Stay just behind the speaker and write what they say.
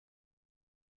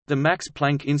The Max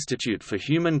Planck Institute for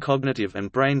Human Cognitive and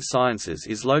Brain Sciences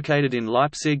is located in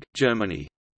Leipzig, Germany.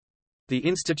 The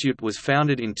institute was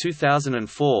founded in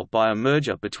 2004 by a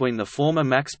merger between the former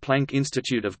Max Planck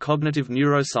Institute of Cognitive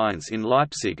Neuroscience in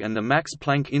Leipzig and the Max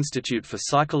Planck Institute for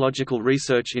Psychological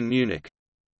Research in Munich.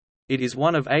 It is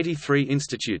one of 83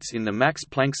 institutes in the Max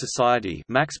Planck Society,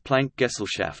 Max Planck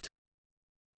Gesellschaft.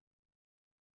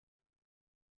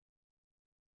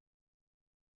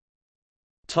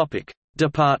 Topic: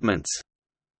 Departments.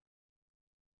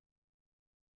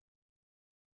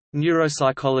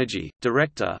 Neuropsychology,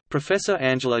 Director, Professor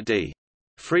Angela D.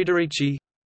 Friederici.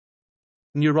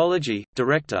 Neurology,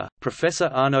 Director, Professor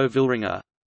Arno Wilringer.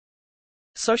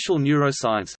 Social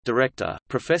Neuroscience, Director,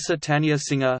 Professor Tanja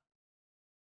Singer.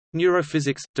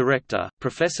 Neurophysics, Director,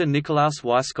 Professor Nikolaus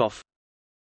Weisskopf.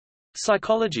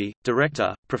 Psychology,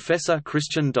 Director, Professor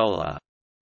Christian Dohler.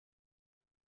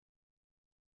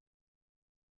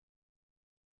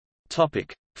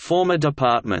 Former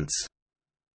departments.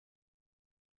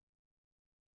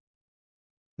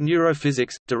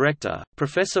 Neurophysics, Director,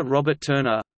 Professor Robert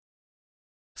Turner.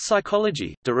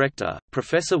 Psychology, Director,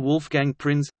 Professor Wolfgang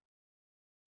Prinz.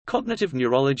 Cognitive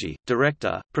Neurology,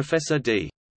 Director, Professor D.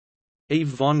 Eve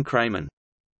von Kramen.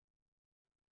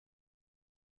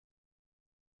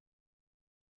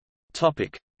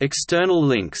 External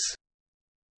links.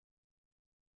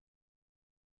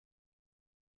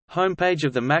 Homepage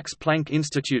of the Max Planck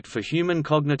Institute for Human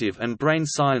Cognitive and Brain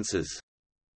Sciences.